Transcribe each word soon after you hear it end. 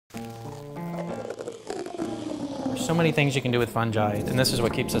There's so many things you can do with fungi, and this is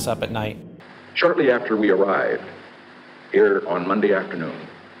what keeps us up at night. Shortly after we arrived here on Monday afternoon,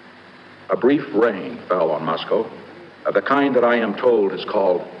 a brief rain fell on Moscow, of the kind that I am told is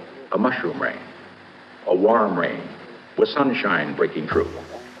called a mushroom rain, a warm rain with sunshine breaking through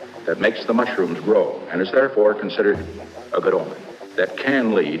that makes the mushrooms grow and is therefore considered a good omen that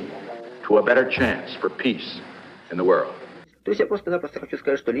can lead to a better chance for peace in the world. Dus я просто-напросто хочу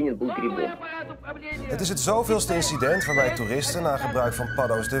сказать, что Ленин был грибом. Het is het zoveelste incident waarbij toeristen na gebruik van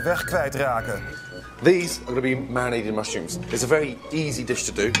paddo's de weg kwijtraken. These are going to be marinated mushrooms. It's a very easy dish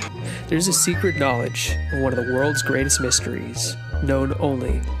to do. There's a secret knowledge of one of the world's greatest mysteries, known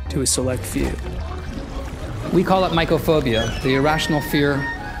only to a select few. We call it mycophobia, the irrational fear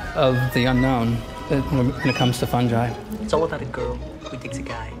of the unknown when it comes to fungi. It's all about a girl who digs a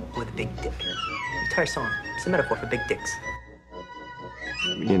guy with a big dick. The entire song, it's a metaphor for big dicks.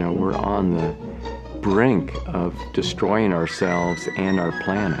 You know, we're on the brink of destroying ourselves and our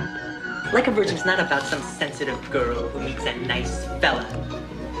planet. Like a Virgin's not about some sensitive girl who meets a nice fella.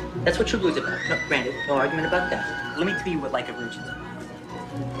 That's what True Blue's about. No, granted, no argument about that. Let me tell you what Like a Virgin's about.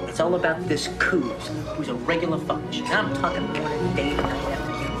 It's all about this Coos, who's a regular function. Now I'm talking morning, day, night,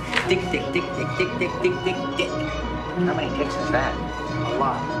 afternoon. Dick, dick, dick, dick, dick, dick, dick, dick, dick. How many dicks is that? A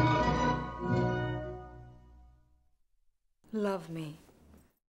lot. Love me.